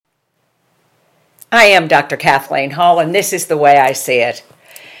I am Dr. Kathleen Hall, and this is the way I see it.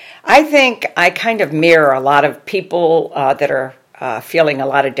 I think I kind of mirror a lot of people that are feeling a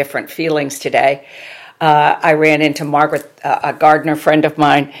lot of different feelings today. I ran into Margaret, a gardener friend of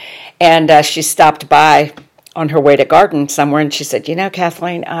mine, and she stopped by on her way to garden somewhere, and she said,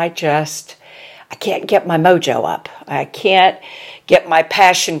 Kathleen, I can't get my mojo up. I can't get my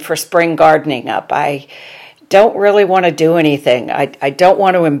passion for spring gardening up. I don't really want to do anything. I don't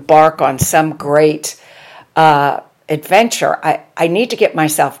want to embark on some great adventure. I need to get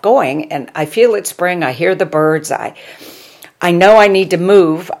myself going, and I feel it's spring. I hear the birds. I know I need to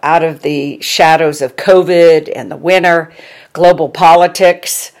move out of the shadows of COVID and the winter, global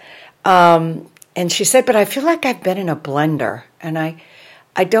politics. And she said, but I feel like I've been in a blender, and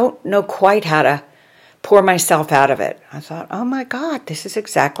I don't know quite how to pour myself out of it. I thought, oh my God, this is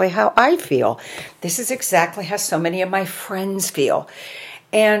exactly how I feel. This is exactly how so many of my friends feel.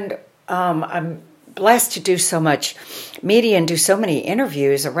 And I'm blessed to do so much media and do so many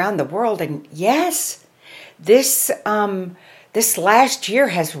interviews around the world. And yes, this last year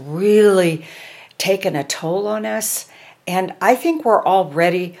has really taken a toll on us. And I think we're all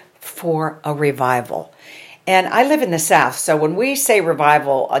ready for a revival. And I live in the South, so when we say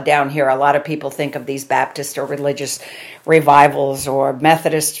revival down here, a lot of people think of these Baptist or religious revivals or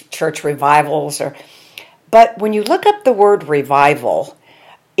Methodist church revivals. But when you look up the word revival,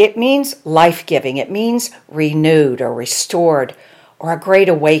 it means life-giving. It means renewed or restored or a great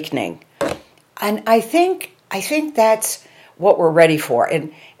awakening. And I think that's what we're ready for.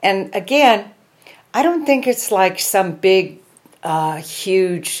 And again, I don't think it's like some big,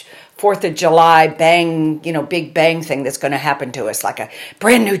 huge 4th of July bang, big bang thing that's going to happen to us, like a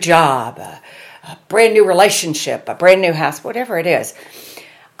brand new job, a brand new relationship, a brand new house, whatever it is.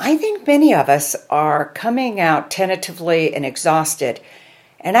 I think many of us are coming out tentatively and exhausted.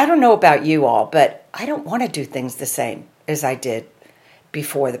 And I don't know about you all, but I don't want to do things the same as I did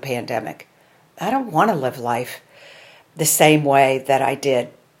before the pandemic. I don't want to live life the same way that I did,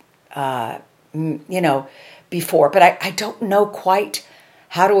 before. But I don't know quite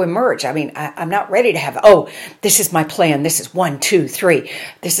how to emerge. I mean, I'm not ready to have, this is my plan. This is 1, 2, 3.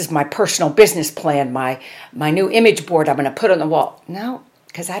 This is my personal business plan, my new image board I'm going to put on the wall. No,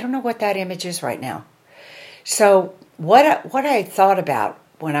 because I don't know what that image is right now. So what I thought about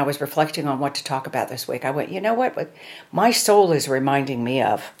when I was reflecting on what to talk about this week, I went, what my soul is reminding me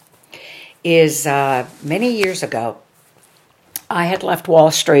of is many years ago, I had left Wall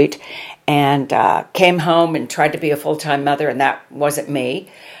Street and came home and tried to be a full-time mother, and that wasn't me.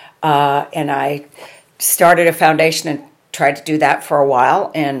 And I started a foundation and tried to do that for a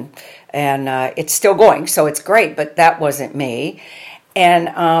while, and it's still going, so it's great, but that wasn't me. And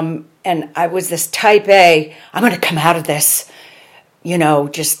I was this type A, I'm going to come out of this,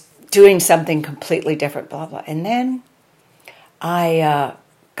 just doing something completely different, blah, blah. And then I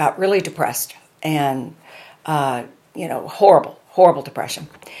got really depressed and, horrible depression.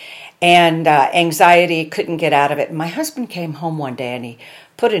 And anxiety, couldn't get out of it. And my husband came home one day and he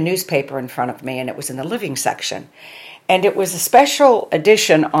put a newspaper in front of me, and it was in the living section. And it was a special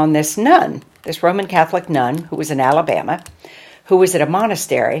edition on this nun, this Roman Catholic nun who was in Alabama, who was at a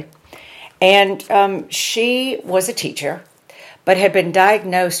monastery. And she was a teacher, but had been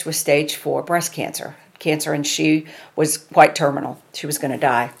diagnosed with stage 4 breast cancer, and she was quite terminal. She was going to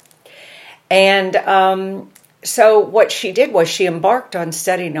die. And so what she did was she embarked on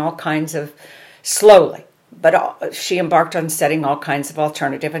studying all kinds of, slowly, but she embarked on studying all kinds of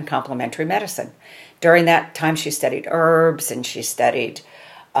alternative and complementary medicine. During that time, she studied herbs, and she studied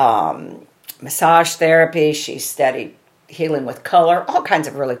massage therapy. She studied healing with color, all kinds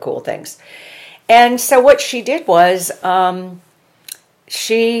of really cool things. And so what she did was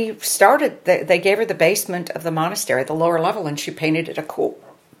she started, they gave her the basement of the monastery, the lower level, and she painted it a cool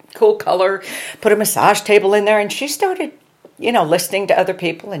color, put a massage table in there, and she started, listening to other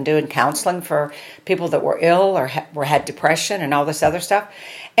people and doing counseling for people that were ill or had depression and all this other stuff.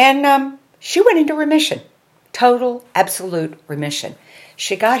 And she went into remission, total, absolute remission.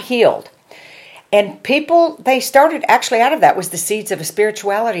 She got healed. And people, they started, actually out of that was the seeds of a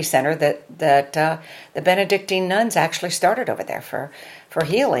spirituality center that the Benedictine nuns actually started over there for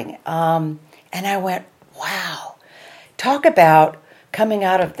healing. And I went, wow, talk about coming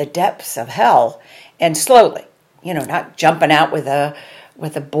out of the depths of hell, and slowly, not jumping out with a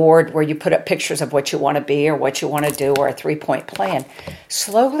board where you put up pictures of what you want to be or what you want to do or a 3-point plan,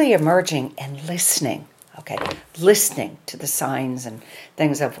 slowly emerging and listening to the signs and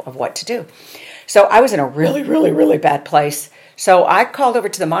things of what to do. So I was in a really, really, really bad place. So I called over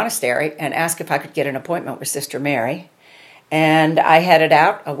to the monastery and asked if I could get an appointment with Sister Mary. And I headed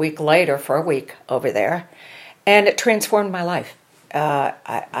out a week later for a week over there, and it transformed my life.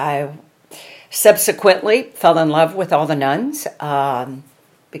 I subsequently fell in love with all the nuns,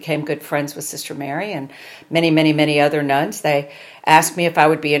 became good friends with Sister Mary and many, many, many other nuns. They asked me if I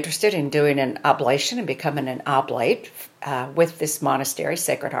would be interested in doing an oblation and becoming an oblate with this monastery,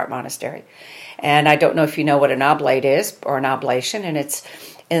 Sacred Heart Monastery. And I don't know if you know what an oblate is or an oblation, and it's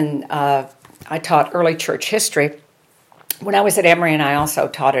in, I taught early church history. When I was at Emory, and I also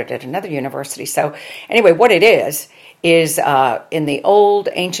taught it at another university. So anyway, what it is in the old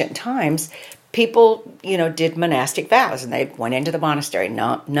ancient times, people, did monastic vows, and they went into the monastery,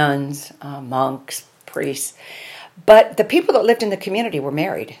 nuns, monks, priests. But the people that lived in the community were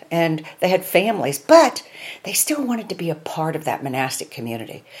married, and they had families, but they still wanted to be a part of that monastic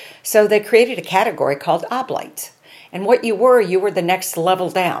community. So they created a category called oblates. And what you were the next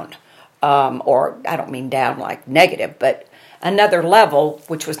level down. Or I don't mean down like negative, but another level,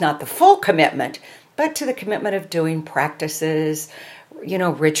 which was not the full commitment, but to the commitment of doing practices,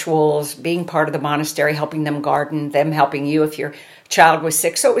 rituals, being part of the monastery, helping them garden, them helping you if your child was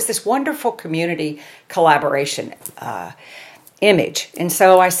sick. So it was this wonderful community collaboration image. And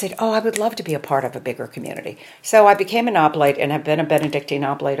so I said, I would love to be a part of a bigger community. So I became an oblate, and have been a Benedictine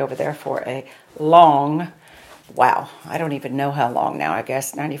oblate over there for a long, I don't even know how long now, I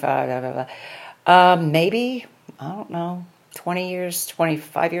guess, 95, blah, blah, blah. Maybe, I don't know, 20 years,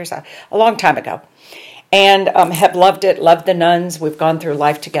 25 years, a long time ago. And have loved it, loved the nuns. We've gone through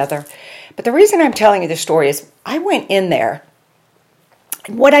life together. But the reason I'm telling you this story is I went in there,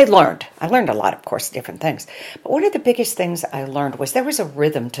 and what I learned a lot, of course, different things. But one of the biggest things I learned was there was a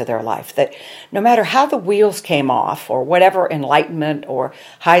rhythm to their life, that no matter how the wheels came off or whatever enlightenment or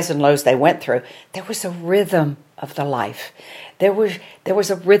highs and lows they went through, there was a rhythm of the life. There was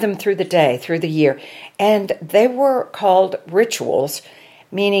a rhythm through the day, through the year. And they were called rituals,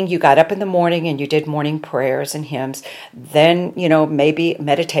 meaning you got up in the morning and you did morning prayers and hymns. Then, maybe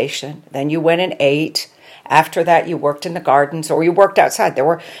meditation. Then you went and ate. After that, you worked in the gardens or you worked outside. There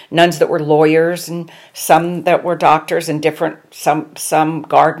were nuns that were lawyers and some that were doctors and some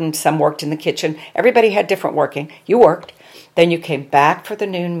gardened, some worked in the kitchen. Everybody had different working. You worked. Then you came back for the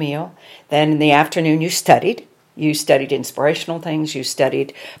noon meal. Then in the afternoon, you studied. You studied inspirational things. You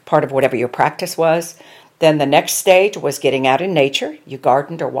studied part of whatever your practice was. Then the next stage was getting out in nature. You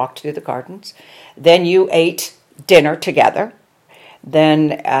gardened or walked through the gardens. Then you ate dinner together.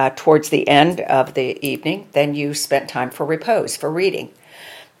 Then towards the end of the evening, then you spent time for repose, for reading.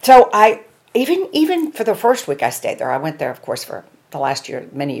 So I, even for the first week I stayed there, I went there, of course, for the last year,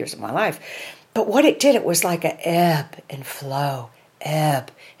 many years of my life. But what it did, it was like an ebb and flow,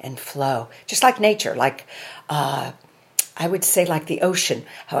 just like nature, like I would say like the ocean,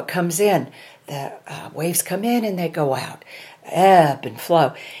 how it comes in. The waves come in and they go out, ebb and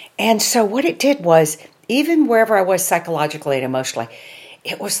flow. And so what it did was, even wherever I was psychologically and emotionally,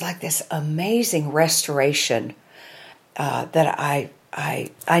 it was like this amazing restoration that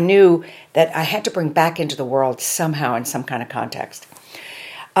I knew that I had to bring back into the world somehow in some kind of context.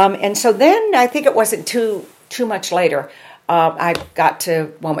 And so then I think it wasn't too much later. I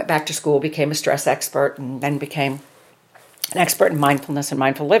went back to school, became a stress expert, and then became an expert in mindfulness and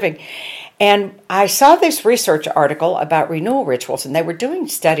mindful living. And I saw this research article about renewal rituals, and they were doing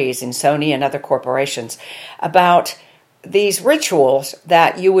studies in Sony and other corporations about these rituals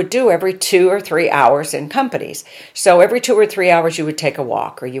that you would do every 2 or 3 hours in companies. So every 2 or 3 hours you would take a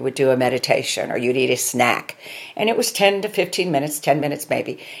walk, or you would do a meditation, or you'd eat a snack. And it was 10 to 15 minutes, 10 minutes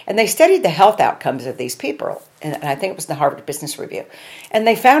maybe. And they studied the health outcomes of these people. And I think it was the Harvard Business Review. And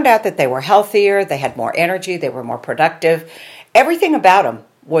they found out that they were healthier, they had more energy, they were more productive. Everything about them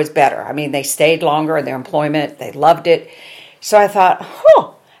was better. I mean, they stayed longer in their employment. They loved it. So I thought,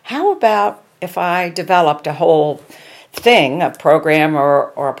 how about if I developed a whole thing, a program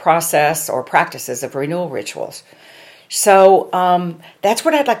or a process or practices of renewal rituals? So that's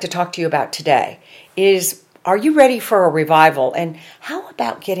what I'd like to talk to you about today is, are you ready for a revival? And how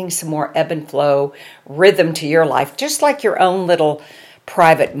about getting some more ebb and flow rhythm to your life, just like your own little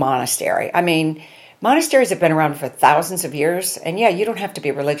private monastery? I mean, monasteries have been around for thousands of years, and yeah, you don't have to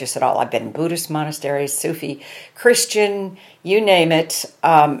be religious at all. I've been in Buddhist monasteries, Sufi, Christian, you name it.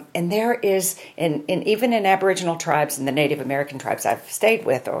 And there is, even in Aboriginal tribes and the Native American tribes I've stayed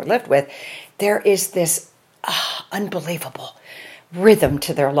with or lived with, there is this unbelievable rhythm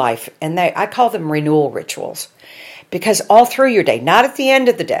to their life. And I call them renewal rituals, because all through your day, not at the end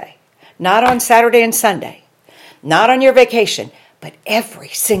of the day, not on Saturday and Sunday, not on your vacation, but every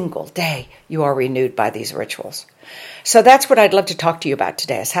single day you are renewed by these rituals. So that's what I'd love to talk to you about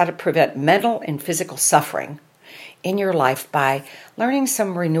today, is how to prevent mental and physical suffering in your life by learning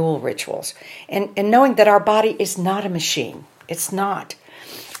some renewal rituals and knowing that our body is not a machine. It's not.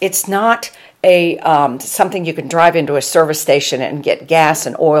 It's not a something you can drive into a service station and get gas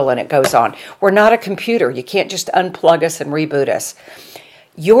and oil and it goes on. We're not a computer. You can't just unplug us and reboot us.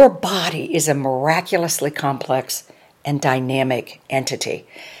 Your body is a miraculously complex and dynamic entity.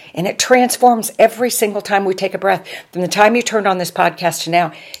 And it transforms every single time we take a breath. From the time you turned on this podcast to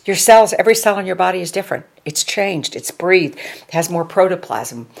now, your cells, every cell in your body is different. It's changed. It's breathed. It has more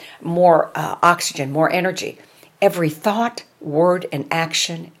protoplasm, more oxygen, more energy. Every thought, word, and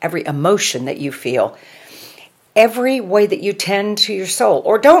action, every emotion that you feel, every way that you tend to your soul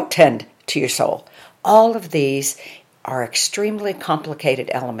or don't tend to your soul, all of these are extremely complicated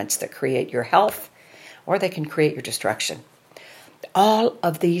elements that create your health or they can create your destruction. All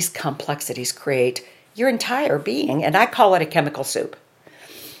of these complexities create your entire being, and I call it a chemical soup.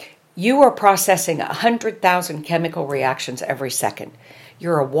 You are processing 100,000 chemical reactions every second.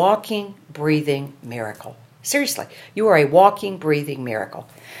 You're a walking, breathing miracle. Seriously, you are a walking, breathing miracle.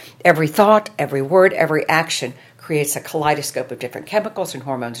 Every thought, every word, every action creates a kaleidoscope of different chemicals and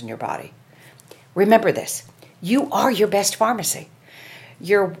hormones in your body. Remember this. You are your best pharmacy.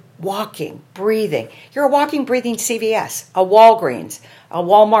 You're walking, breathing. You're a walking, breathing CVS, a Walgreens, a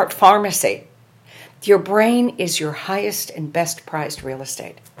Walmart pharmacy. Your brain is your highest and best prized real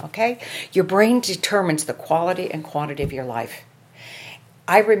estate, okay? Your brain determines the quality and quantity of your life.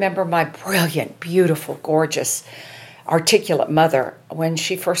 I remember my brilliant, beautiful, gorgeous, articulate mother, when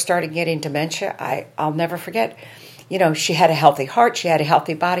she first started getting dementia, I'll never forget. You know, she had a healthy heart, she had a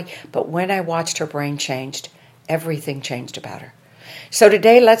healthy body, but when I watched her brain changed, everything changed about her. So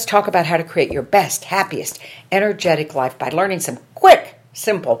today, let's talk about how to create your best, happiest, energetic life by learning some quick,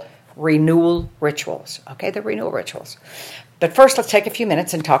 simple renewal rituals. Okay, the renewal rituals. But first, let's take a few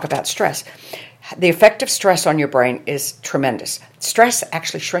minutes and talk about stress. The effect of stress on your brain is tremendous. Stress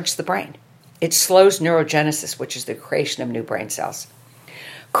actually shrinks the brain. It slows neurogenesis, which is the creation of new brain cells.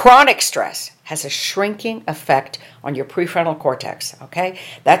 Chronic stress has a shrinking effect on your prefrontal cortex, okay?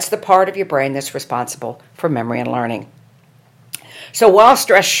 That's the part of your brain that's responsible for memory and learning. So while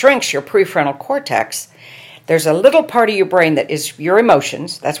stress shrinks your prefrontal cortex, there's a little part of your brain that is your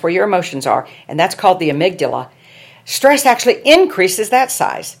emotions. That's where your emotions are, and that's called the amygdala. Stress actually increases that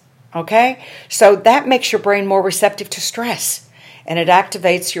size, okay? So that makes your brain more receptive to stress, and it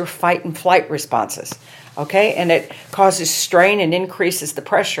activates your fight and flight responses, okay? And it causes strain and increases the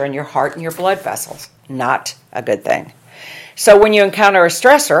pressure in your heart and your blood vessels. Not a good thing. So when you encounter a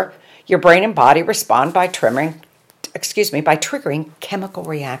stressor, your brain and body respond by triggering chemical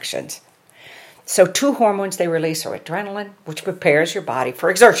reactions. So two hormones they release are adrenaline, which prepares your body for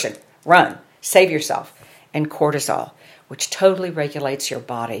exertion, run, save yourself, and cortisol, which totally regulates your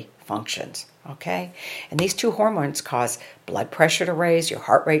body functions, okay? And these two hormones cause blood pressure to raise, your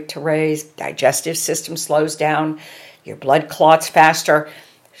heart rate to raise, digestive system slows down, your blood clots faster.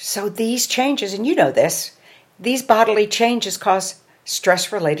 So these changes, and you know this, these bodily changes cause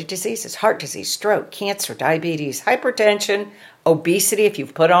stress-related diseases, heart disease, stroke, cancer, diabetes, hypertension, obesity, if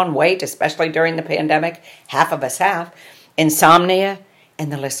you've put on weight, especially during the pandemic, half of us have, insomnia,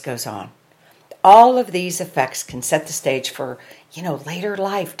 and the list goes on. All of these effects can set the stage for, later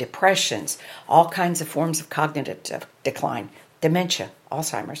life, depressions, all kinds of forms of cognitive decline, dementia,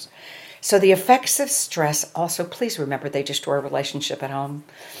 Alzheimer's. So the effects of stress also, please remember, they destroy relationship at home,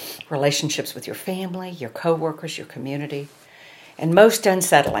 relationships with your family, your coworkers, your community. And most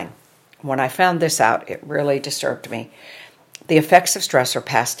unsettling, when I found this out, it really disturbed me. The effects of stress are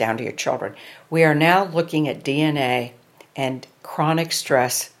passed down to your children. We are now looking at DNA, and chronic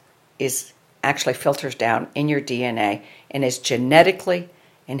stress is actually filters down in your DNA and is genetically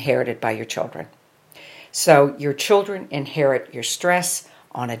inherited by your children. So your children inherit your stress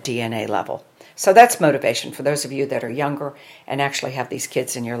on a DNA level. So that's motivation for those of you that are younger and actually have these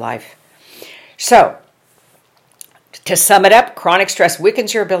kids in your life. So, to sum it up, chronic stress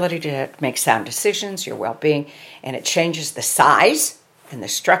weakens your ability to make sound decisions, your well-being, and it changes the size and the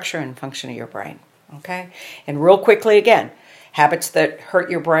structure and function of your brain, okay? And real quickly again, habits that hurt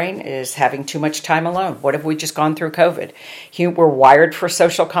your brain is having too much time alone. What have we just gone through COVID? We're wired for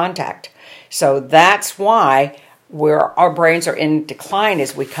social contact. So that's why our brains are in decline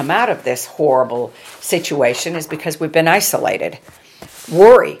as we come out of this horrible situation, is because we've been isolated.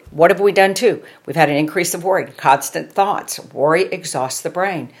 Worry. What have we done too? We've had an increase of worry, constant thoughts. Worry exhausts the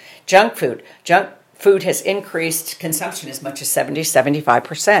brain. Junk food. Junk food has increased consumption as much as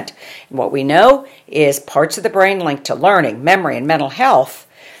 75%. And what we know is parts of the brain linked to learning, memory, and mental health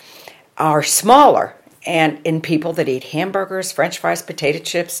are smaller And in people that eat hamburgers, French fries, potato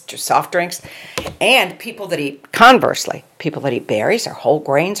chips, soft drinks, and people that eat, conversely, people that eat berries or whole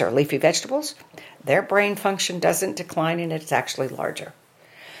grains or leafy vegetables, their brain function doesn't decline and it's actually larger.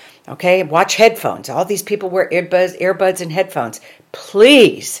 Okay, watch headphones. All these people wear earbuds and headphones.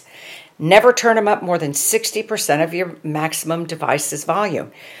 Please never turn them up more than 60% of your maximum device's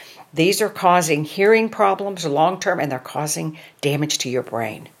volume. These are causing hearing problems long-term, and they're causing damage to your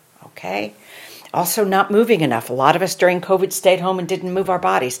brain. Okay? Also, not moving enough. A lot of us during COVID stayed home and didn't move our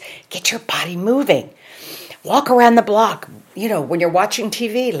bodies. Get your body moving. Walk around the block. When you're watching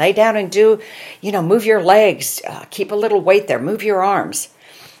TV, lay down and move your legs. Keep a little weight there. Move your arms.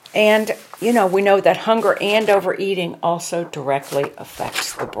 And, we know that hunger and overeating also directly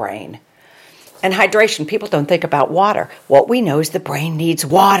affects the brain. And hydration. People don't think about water. What we know is the brain needs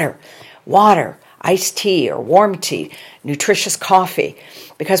water. Water, iced tea or warm tea, nutritious coffee.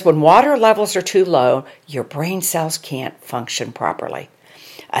 Because when water levels are too low, your brain cells can't function properly.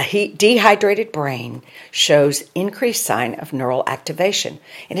 A dehydrated brain shows increased sign of neural activation.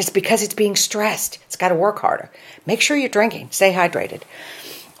 And it's because it's being stressed. It's got to work harder. Make sure you're drinking. Stay hydrated.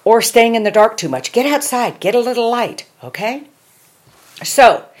 Or staying in the dark too much. Get outside. Get a little light. Okay?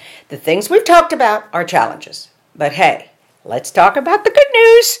 So, the things we've talked about are challenges. But hey, let's talk about the good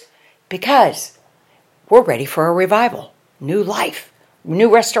news. Because we're ready for a revival. New life.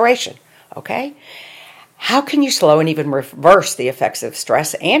 New restoration. Okay? How can you slow and even reverse the effects of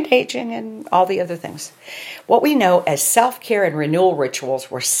stress and aging and all the other things? What we know as self-care and renewal rituals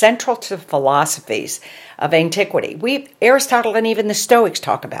were central to philosophies of antiquity. Aristotle and even the Stoics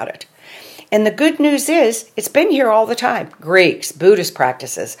talk about it. And the good news is, it's been here all the time. Greeks, Buddhist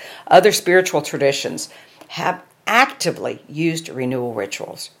practices, other spiritual traditions have actively used renewal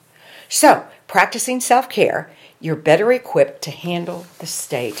rituals. So, practicing self-care, you're better equipped to handle the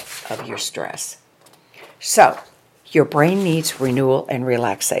state of your stress. So, your brain needs renewal and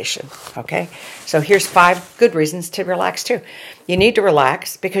relaxation, okay? So here's 5 good reasons to relax too. You need to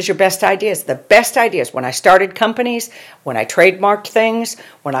relax because the best ideas, when I started companies, when I trademarked things,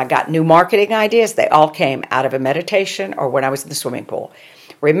 when I got new marketing ideas, they all came out of a meditation or when I was in the swimming pool.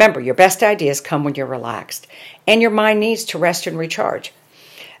 Remember, your best ideas come when you're relaxed, and your mind needs to rest and recharge.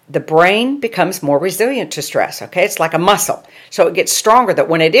 The brain becomes more resilient to stress, okay? It's like a muscle. So it gets stronger that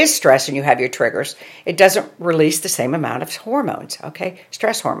when it is stress and you have your triggers, it doesn't release the same amount of hormones, okay?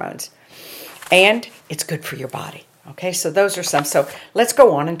 Stress hormones. And it's good for your body, okay? So those are some. So let's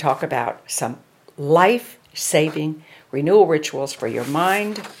go on and talk about some life-saving renewal rituals for your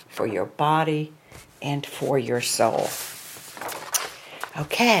mind, for your body, and for your soul.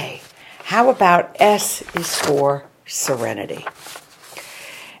 Okay, how about S is for serenity?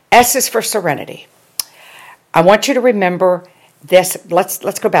 S is for serenity. I want you to remember this. Let's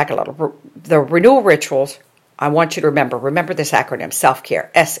go back a little. The renewal rituals, I want you to remember this acronym,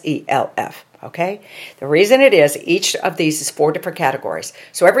 self-care, SELF, okay? The reason it is, each of these is 4 different categories.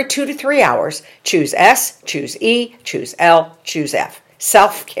 So every 2 to 3 hours, choose S, choose E, choose L, choose F.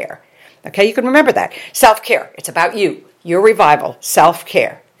 Self-care. Okay, you can remember that. Self-care, it's about you, your revival,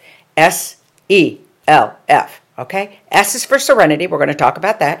 self-care. SELF. Okay, S is for serenity. We're going to talk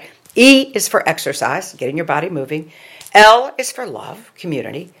about that. E is for exercise, getting your body moving. L is for love,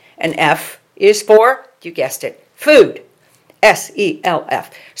 community. And F is for, you guessed it, food. SELF.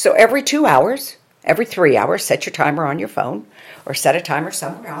 So every 2 hours, every 3 hours, set your timer on your phone or set a timer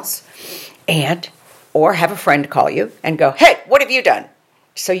somewhere else or have a friend call you and go, hey, what have you done?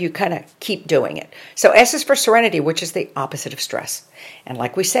 So you kind of keep doing it. So S is for serenity, which is the opposite of stress. And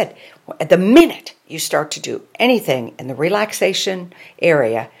like we said, the minute you start to do anything in the relaxation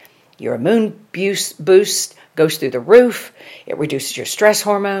area, your immune boost goes through the roof. It reduces your stress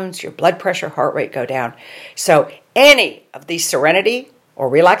hormones, your blood pressure, heart rate go down. So any of these serenity or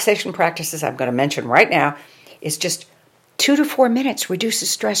relaxation practices I'm going to mention right now is just 2 to 4 minutes, reduces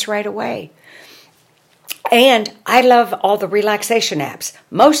stress right away. And I love all the relaxation apps.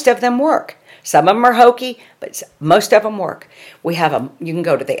 Most of them work. Some of them are hokey, but most of them work. You can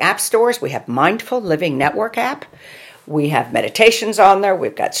go to the app stores. We have Mindful Living Network app. We have meditations on there.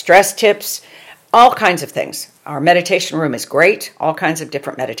 We've got stress tips, all kinds of things. Our meditation room is great, all kinds of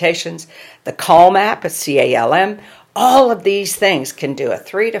different meditations. The Calm app, it's CALM. All of these things can do a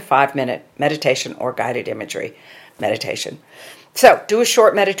 3 to 5 minute meditation or guided imagery meditation. So do a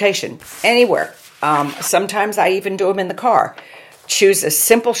short meditation anywhere. Sometimes I even do them in the car. Choose a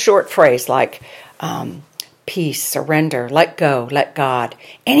simple short phrase like peace, surrender, let go, let God,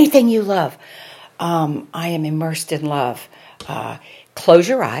 anything you love. I am immersed in love. Close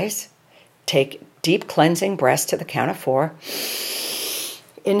your eyes. Take deep cleansing breaths to the count of 4.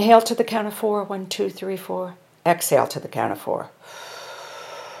 Inhale to the count of 4. 1, 2, 3, 4. Exhale to the count of 4.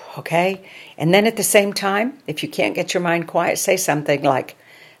 Okay? And then at the same time, if you can't get your mind quiet, say something like,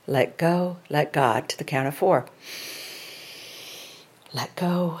 let go, let God, to the count of 4. Let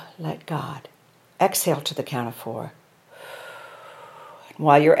go, let God. Exhale to the count of 4. And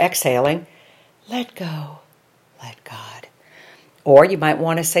while you're exhaling, let go, let God. Or you might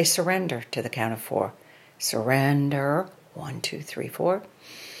want to say surrender to the count of 4. Surrender. 1, 2, 3, 4.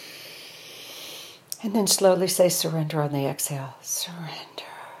 And then slowly say surrender on the exhale. Surrender.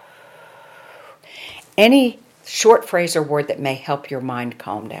 Any short phrase or word that may help your mind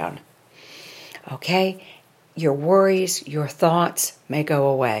calm down. Okay? Your worries, your thoughts may go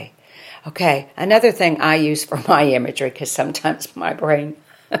away. Okay, another thing I use for my imagery, because sometimes my brain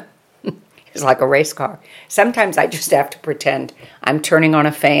is like a race car. Sometimes I just have to pretend I'm turning on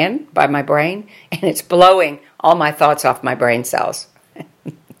a fan by my brain, and it's blowing all my thoughts off my brain cells.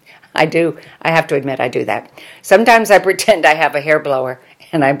 I have to admit I do that. Sometimes I pretend I have a hair blower,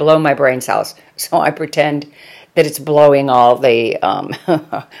 and I blow my brain cells. So I pretend that it's blowing all the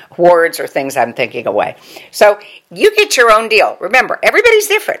words or things I'm thinking away. So you get your own deal. Remember, everybody's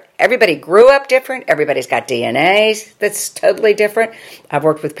different. Everybody grew up different. Everybody's got DNA that's totally different. I've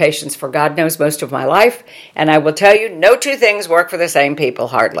worked with patients for God knows most of my life, and I will tell you, no two things work for the same people,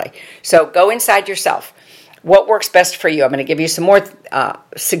 hardly. So go inside yourself. What works best for you? I'm going to give you some more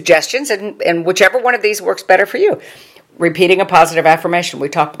suggestions, and whichever one of these works better for you. Repeating a positive affirmation. We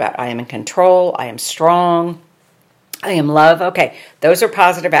talked about I am in control, I am strong, I am love. Okay, those are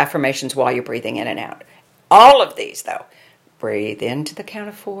positive affirmations while you're breathing in and out. All of these, though, breathe in to the count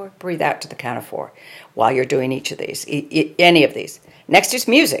of 4, breathe out to the count of 4 while you're doing each of these, any of these. Next is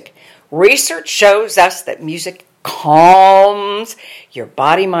music. Research shows us that music calms your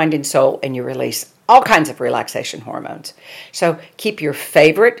body, mind, and soul, and you release all kinds of relaxation hormones. So keep your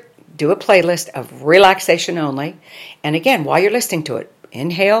favorite, do a playlist of relaxation only. And again, while you're listening to it,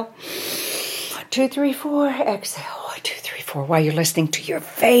 inhale, 1, 2, 3, 4, exhale, 1, 2, 3, 4, while you're listening to your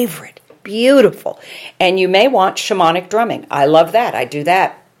favorite. Beautiful. And you may want shamanic drumming. I love that. I do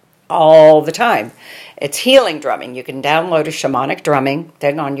that all the time. It's healing drumming. You can download a shamanic drumming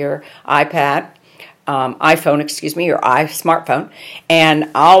thing on your iPad, iPhone, or smartphone, and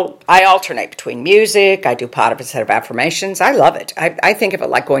I alternate between music. I do positive affirmations. I love it. I think of it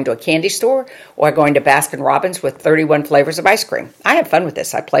like going to a candy store or going to Baskin Robbins with 31 flavors of ice cream. I have fun with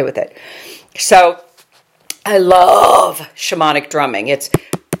this. I play with it. So I love shamanic drumming. It's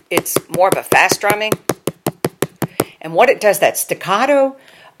more of a fast drumming, and what it does, that staccato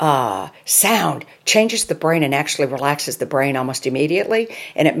sound changes the brain and actually relaxes the brain almost immediately,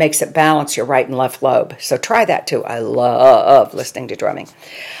 and it makes it balance your right and left lobe. So try that too. I love listening to drumming.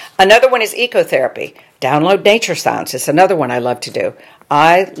 Another one is ecotherapy. Download nature sounds. It's another one I love to do.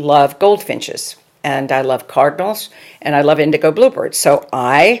 I love goldfinches, and I love cardinals, and I love indigo bluebirds. So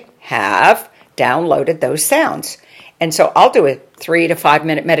I have downloaded those sounds. And so I'll do a 3 to 5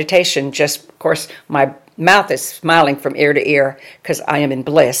 minute meditation. Just, of course, my mouth is smiling from ear to ear because I am in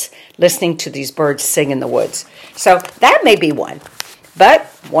bliss listening to these birds sing in the woods. So that may be one. But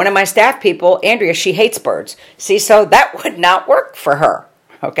one of my staff people, Andrea, she hates birds. See, so that would not work for her.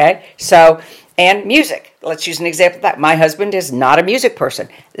 Okay? So, and music. Let's use an example of that. My husband is not a music person.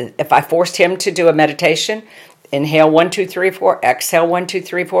 If I forced him to do a meditation, inhale 1, 2, 3, 4, exhale 1, 2,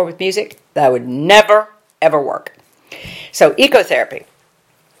 3, 4 with music, that would never, ever work. So ecotherapy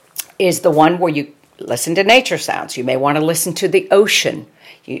is the one where you listen to nature sounds. You may want to listen to the ocean.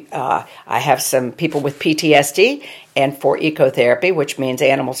 I have some people with PTSD, and for ecotherapy, which means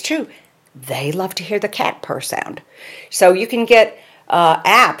animals too, they love to hear the cat purr sound. So you can get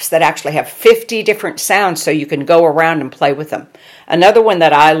apps that actually have 50 different sounds so you can go around and play with them. Another one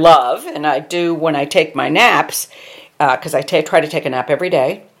that I love, and I do when I take my naps, because I try to take a nap every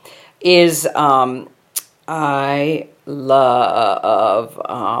day, is I love,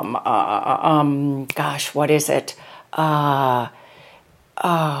 what is it?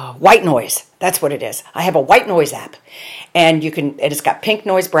 White noise. That's what it is. I have a white noise app, and it's got pink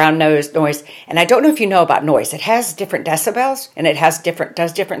noise, brown noise, and I don't know if you know about noise. It has different decibels, and it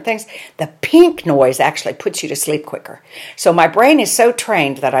does different things. The pink noise actually puts you to sleep quicker. So my brain is so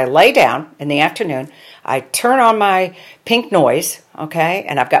trained that I lay down in the afternoon, I turn on my pink noise, okay,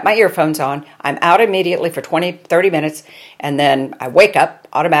 and I've got my earphones on. I'm out immediately for 20, 30 minutes, and then I wake up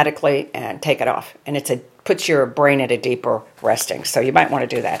automatically and take it off. And puts your brain at a deeper resting. So you might want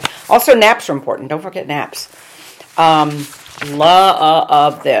to do that. Also, naps are important. Don't forget naps.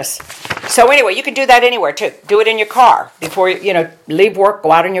 Love this. So anyway, you can do that anywhere too. Do it in your car. Before you leave work,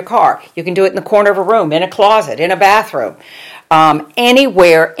 go out in your car. You can do it in the corner of a room, in a closet, in a bathroom.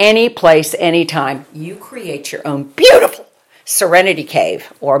 Anywhere, any place, anytime. You create your own beautiful serenity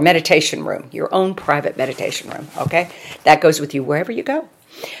cave or meditation room, your own private meditation room, okay? That goes with you wherever you go.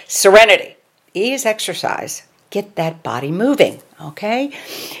 Serenity. E is exercise. Get that body moving, okay?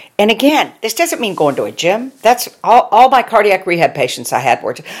 And again, this doesn't mean going to a gym. That's all my cardiac rehab patients I had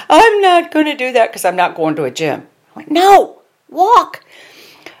were, I'm not going to do that because I'm not going to a gym. I went, no, walk.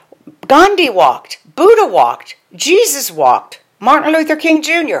 Gandhi walked. Buddha walked. Jesus walked. Martin Luther King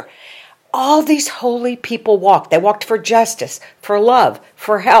Jr. All these holy people walked. They walked for justice, for love,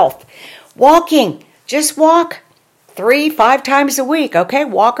 for health. Walking. Just walk 3-5 times a week, okay?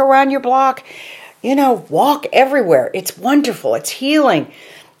 Walk around your block. Walk everywhere. It's wonderful. It's healing.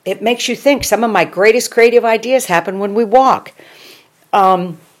 It makes you think. Some of my greatest creative ideas happen when we walk.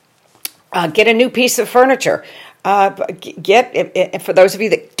 Get a new piece of furniture. For those of you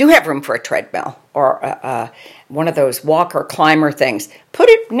that do have room for a treadmill or one of those walker climber things, put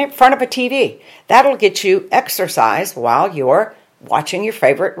it in front of a TV. That'll get you exercise while you're watching your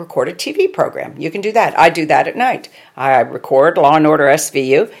favorite recorded TV program. You can do that. I do that at night. I record Law and Order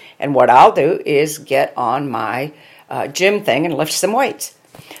SVU, and what I'll do is get on my gym thing and lift some weights.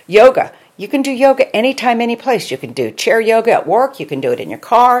 Yoga. You can do yoga anytime, any place. You can do chair yoga at work. You can do it in your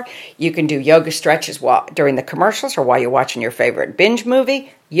car. You can do yoga stretches during the commercials or while you're watching your favorite binge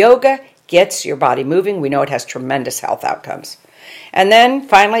movie. Yoga gets your body moving. We know it has tremendous health outcomes. And then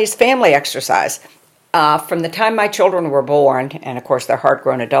finally is family exercise. From the time my children were born, and of course they're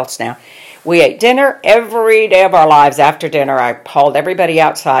hard-grown adults now, we ate dinner every day of our lives. After dinner, I hauled everybody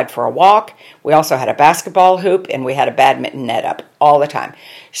outside for a walk. We also had a basketball hoop, and we had a badminton net up all the time.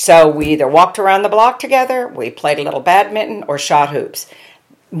 So we either walked around the block together, we played a little badminton, or shot hoops.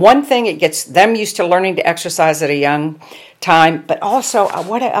 One thing, it gets them used to learning to exercise at a young time, but also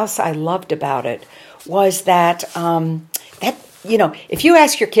what else I loved about it was that if you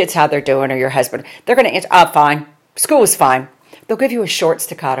ask your kids how they're doing or your husband, they're going to answer, fine. School was fine. They'll give you a short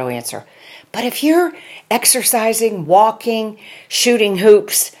staccato answer. But if you're exercising, walking, shooting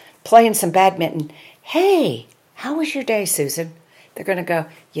hoops, playing some badminton, hey, how was your day, Susan? They're going to go,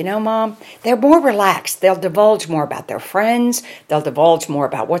 Mom, they're more relaxed. They'll divulge more about their friends. They'll divulge more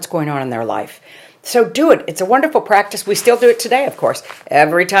about what's going on in their life. So do it. It's a wonderful practice. We still do it today, of course.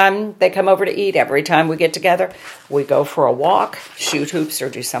 Every time they come over to eat, every time we get together, we go for a walk, shoot hoops, or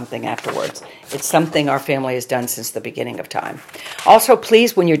do something afterwards. It's something our family has done since the beginning of time. Also,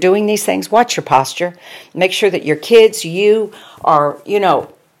 please, when you're doing these things, watch your posture. Make sure that your kids, you are,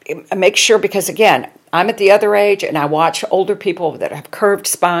 make sure, because again, I'm at the other age and I watch older people that have curved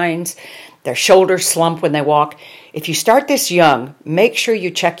spines, their shoulders slump when they walk. If you start this young, make sure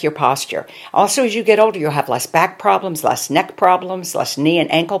you check your posture. Also, as you get older, you'll have less back problems, less neck problems, less knee and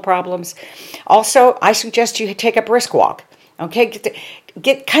ankle problems. Also, I suggest you take a brisk walk. Okay,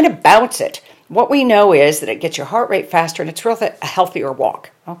 get kind of bounce it. What we know is that it gets your heart rate faster and it's really a healthier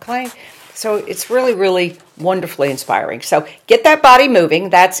walk. Okay, so it's really, really wonderfully inspiring. So get that body moving.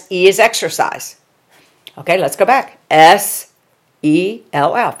 That's E is exercise. Okay, let's go back. S-E-L-F.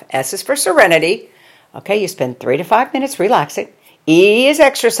 S is for serenity. Okay, you spend 3 to 5 minutes relaxing. E is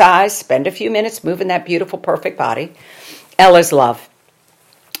exercise. Spend a few minutes moving that beautiful, perfect body. L is love.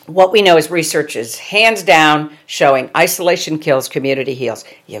 What we know is research is hands down showing isolation kills, community heals.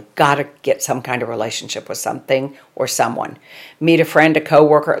 You've got to get some kind of relationship with something or someone. Meet a friend, a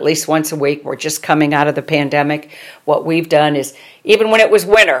coworker at least once a week. We're just coming out of the pandemic. What we've done is, even when it was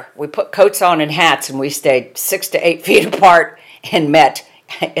winter, we put coats on and hats and we stayed 6 to 8 feet apart and met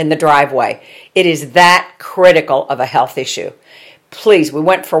in the driveway. It is that critical of a health issue. Please, we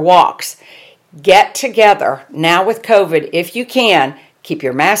went for walks. Get together now with COVID if you can. Keep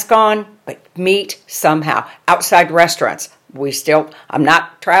your mask on, but meet somehow. Outside restaurants. I'm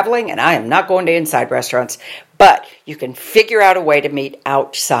not traveling and I am not going to inside restaurants, but you can figure out a way to meet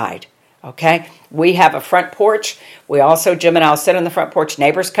outside. Okay? We have a front porch. We also, Jim and I will sit on the front porch.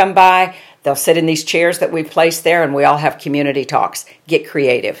 Neighbors come by. They'll sit in these chairs that we've placed there and we all have community talks. Get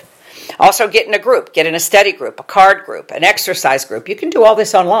creative. Also get in a group. Get in a study group, a card group, an exercise group. You can do all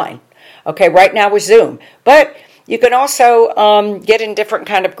this online. Okay, right now with Zoom. But you can also get in different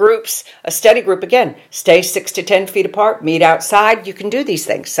kind of groups. A study group, again, stay 6 to 10 feet apart, meet outside. You can do these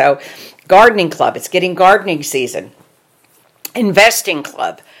things. So gardening club, it's getting gardening season. Investing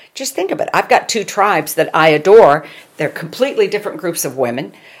club. Just think of it. I've got 2 tribes that I adore. They're completely different groups of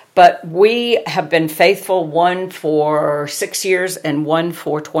women, but we have been faithful, one for 6 years and one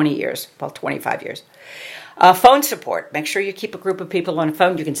for 20 years, well, 25 years. Phone support. Make sure you keep a group of people on the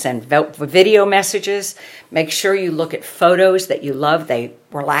phone. You can send video messages. Make sure you look at photos that you love. They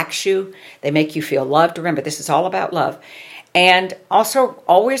relax you. They make you feel loved. Remember, this is all about love. And also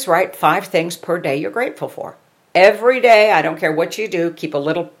always write 5 things per day you're grateful for. Every day, I don't care what you do, keep a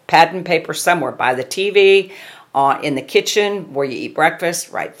little pad and paper somewhere by the TV, in the kitchen where you eat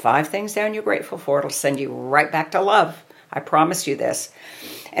breakfast. Write 5 things down you're grateful for. It'll send you right back to love. I promise you this.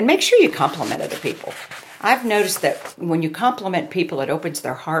 And make sure you compliment other people. I've noticed that when you compliment people, it opens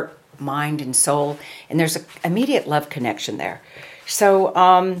their heart, mind, and soul, and there's an immediate love connection there. So,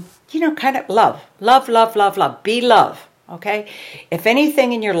 kind of love. Love, love, love, love. Be love, okay? If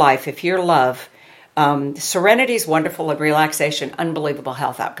anything in your life, if you're love, serenity is wonderful, and relaxation, unbelievable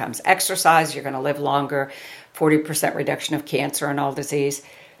health outcomes. Exercise, you're going to live longer, 40% reduction of cancer and all disease.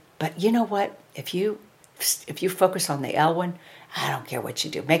 But you know what? If you focus on the L one, I don't care what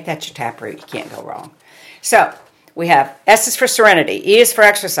you do. Make that your taproot. You can't go wrong. So we have S is for serenity, E is for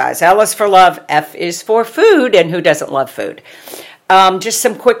exercise, L is for love, F is for food, and who doesn't love food? Just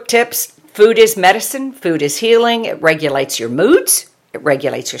some quick tips. Food is medicine. Food is healing. It regulates your moods. It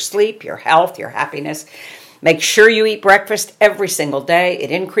regulates your sleep, your health, your happiness. Make sure you eat breakfast every single day. It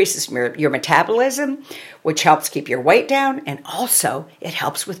increases your metabolism, which helps keep your weight down, and also it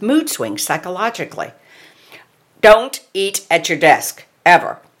helps with mood swings psychologically. Don't eat at your desk,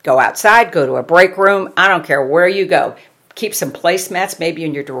 ever. Go outside, go to a break room. I don't care where you go. Keep some placemats maybe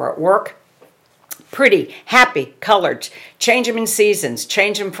in your drawer at work. Pretty, happy, colored. Change them in seasons.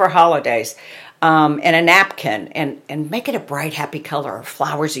 Change them for holidays. And a napkin. And make it a bright, happy color of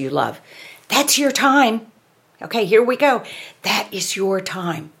flowers you love. That's your time. Okay, here we go. That is your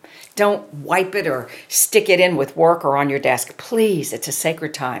time. Don't wipe it or stick it in with work or on your desk. Please, it's a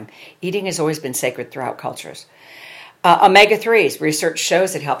sacred time. Eating has always been sacred throughout cultures. Omega-3s, research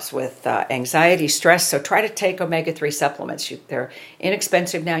shows it helps with anxiety, stress, so try to take omega-3 supplements. They're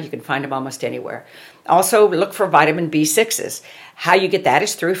inexpensive now. You can find them almost anywhere. Also, look for vitamin B6s. How you get that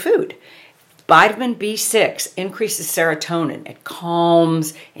is through food. Vitamin B6 increases serotonin. It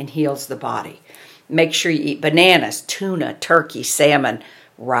calms and heals the body. Make sure you eat bananas, tuna, turkey, salmon,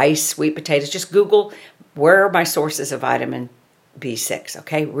 rice, sweet potatoes. Just Google, where are my sources of vitamin B6,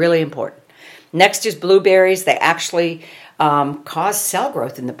 okay? Really important. Next is blueberries. They actually cause cell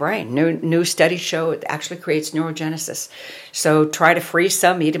growth in the brain. New studies show it actually creates neurogenesis. So try to freeze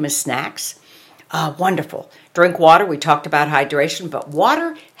some, eat them as snacks. Wonderful. Drink water. We talked about hydration, but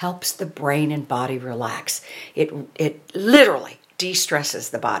water helps the brain and body relax. It literally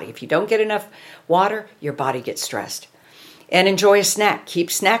de-stresses the body. If you don't get enough water, your body gets stressed. And enjoy a snack.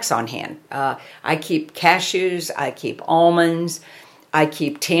 Keep snacks on hand. I keep cashews. I keep almonds. I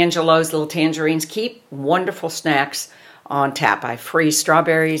keep tangelos, little tangerines. Keep wonderful snacks on tap. I freeze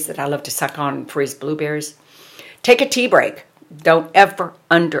strawberries that I love to suck on and freeze blueberries. Take a tea break. Don't ever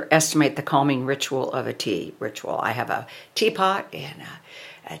underestimate the calming ritual of a tea ritual. I have a teapot and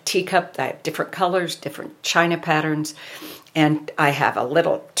a teacup. I have different colors, different china patterns. And I have a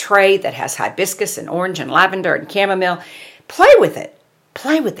little tray that has hibiscus and orange and lavender and chamomile. Play with it.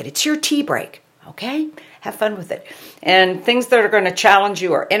 Play with it. It's your tea break, okay? Have fun with it. And things that are going to challenge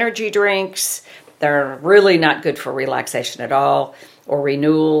you are energy drinks. They're really not good for relaxation at all or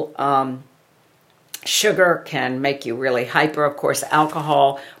renewal. Sugar can make you really hyper. Of course,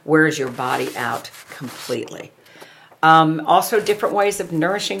 alcohol wears your body out completely. Also, different ways of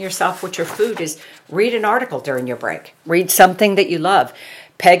nourishing yourself with your food is read an article during your break. Read something that you love.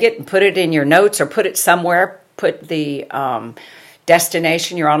 Peg it and put it in your notes or put it somewhere. Put the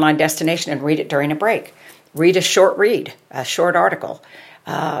destination, your online destination, and read it during a break. Read a short article,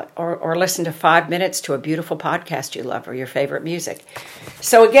 or listen to 5 minutes to a beautiful podcast you love or your favorite music.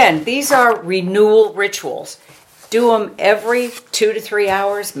 So again, these are renewal rituals. Do them every 2 to 3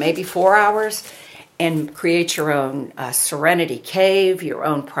 hours, maybe 4 hours, and create your own serenity cave, your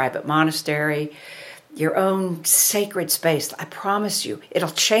own private monastery, your own sacred space. I promise you, it'll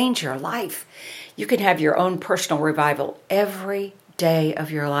change your life. You can have your own personal revival every day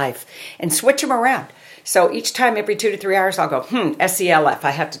of your life and switch them around. So each time, every 2 to 3 hours, I'll go, SELF, I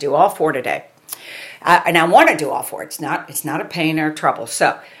have to do all 4 today. And I want to do all 4. It's not a pain or trouble.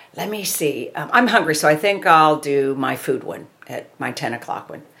 So let me see. I'm hungry, so I think I'll do my food one at my 10 o'clock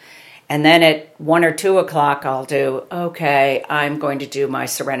one. And then at 1 or 2 o'clock, I'll do, I'm going to do my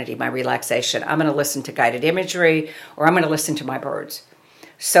serenity, my relaxation. I'm going to listen to guided imagery, or I'm going to listen to my birds.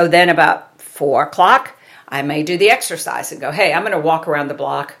 So then about 4 o'clock, I may do the exercise and go, I'm going to walk around the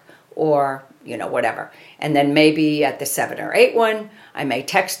block, or whatever. And then maybe at the 7 or 8 one, I may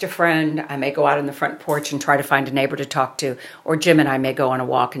text a friend. I may go out on the front porch and try to find a neighbor to talk to. Or Jim and I may go on a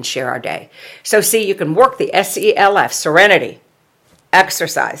walk and share our day. So see, you can work the SELF, serenity,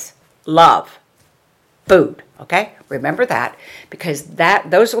 exercise, love, food, okay? Remember that, because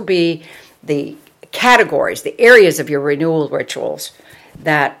those will be the categories, the areas of your renewal rituals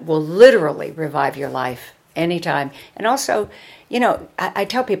that will literally revive your life anytime. And also, I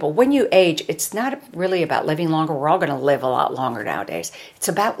tell people, when you age, it's not really about living longer. We're all going to live a lot longer nowadays. It's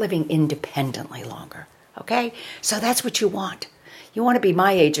about living independently longer, okay? So that's what you want. You want to be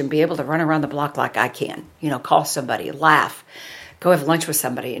my age and be able to run around the block like I can, call somebody, laugh, go have lunch with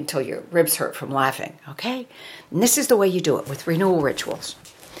somebody until your ribs hurt from laughing, okay? And this is the way you do it with renewal rituals.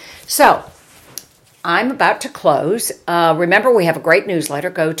 So I'm about to close. Remember, we have a great newsletter.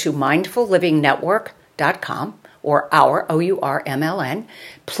 Go to mindfullivingnetwork.com or OURMLN.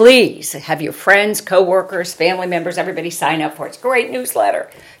 Please have your friends, coworkers, family members, everybody sign up for it. It's a great newsletter.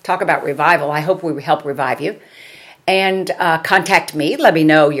 Talk about revival. I hope we help revive you. And contact me. Let me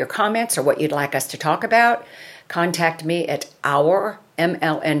know your comments or what you'd like us to talk about. Contact me at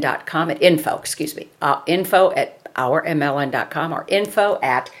OurMLN.com, info at OurMLN.com or info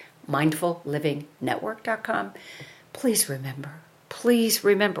at mindfullivingnetwork.com. Please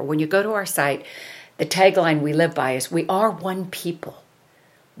remember, when you go to our site, the tagline we live by is, we are one people,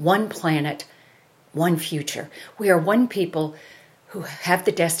 one planet, one future. We are one people who have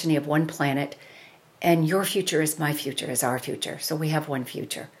the destiny of one planet, and your future is my future, is our future. So we have one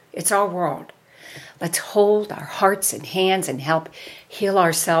future. It's our world. Let's hold our hearts and hands and help heal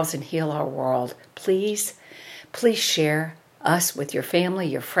ourselves and heal our world. Please share us with your family,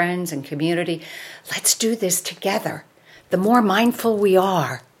 your friends, and community. Let's do this together. The more mindful we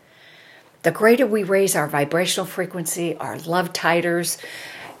are, the greater we raise our vibrational frequency, our love titers,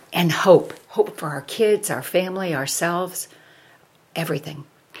 and hope. Hope for our kids, our family, ourselves, everything.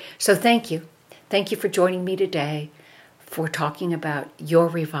 So thank you. Thank you for joining me today for talking about your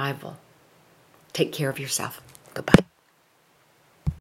revival. Take care of yourself. Goodbye.